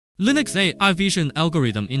Linux AI vision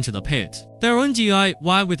algorithm into the pit. Their own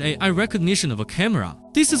DIY with AI recognition of a camera.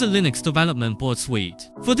 This is a Linux development board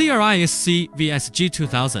suite. For the RISC-V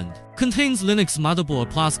SG2000, contains Linux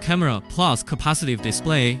motherboard plus camera plus capacitive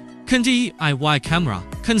display, can DIY camera,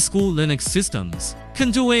 can school Linux systems,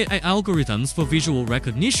 can do AI algorithms for visual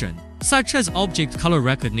recognition, such as object color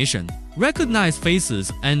recognition, recognize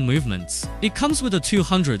faces and movements. It comes with a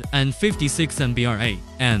 256 MB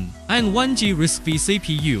RAM and 1G RISC-V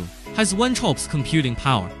CPU, has 1 TOPS computing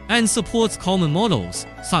power, and supports common models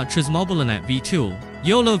such as MobileNet V2,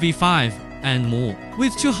 YOLO V5, and more.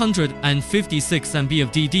 With 256 MB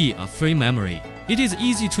of DDR3 memory, it is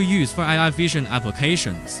easy to use for AI vision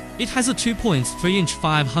applications. It has a 2.3-inch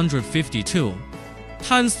 552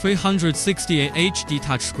 x 368 HD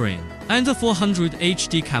touchscreen and a 400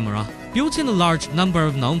 HD camera, built-in a large number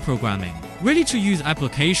of non-programming, ready-to-use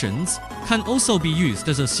applications, can also be used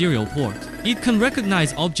as a serial port. It can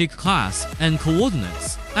recognize object class and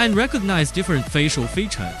coordinates, and recognize different facial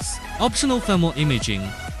features. Optional thermal imaging,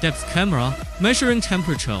 depth camera, measuring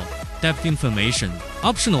temperature, depth information.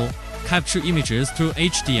 Optional, capture images through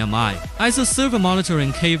HDMI. As a server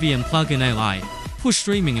monitoring KV and plug-in AI, push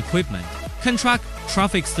streaming equipment, can track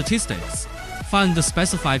traffic statistics, find the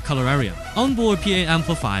specified color area. Onboard PA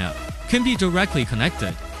amplifier can be directly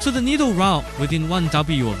connected to the needle route within 1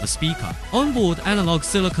 W of the speaker. Onboard analog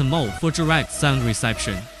silicon mode for direct sound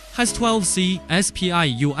reception. Has 12C,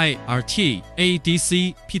 SPI, UART,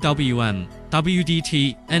 ADC, PWM,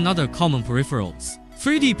 WDT, and other common peripherals.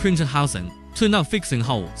 3D printer housing, to not fixing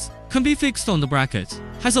holes. Can be fixed on the bracket.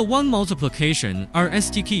 Has a 1 multiplication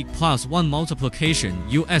RST key plus 1 multiplication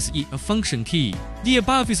USE function key. The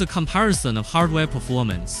above is a comparison of hardware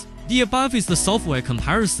performance. The above is the software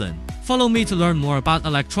comparison. Follow me to learn more about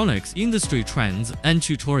electronics industry trends and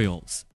tutorials.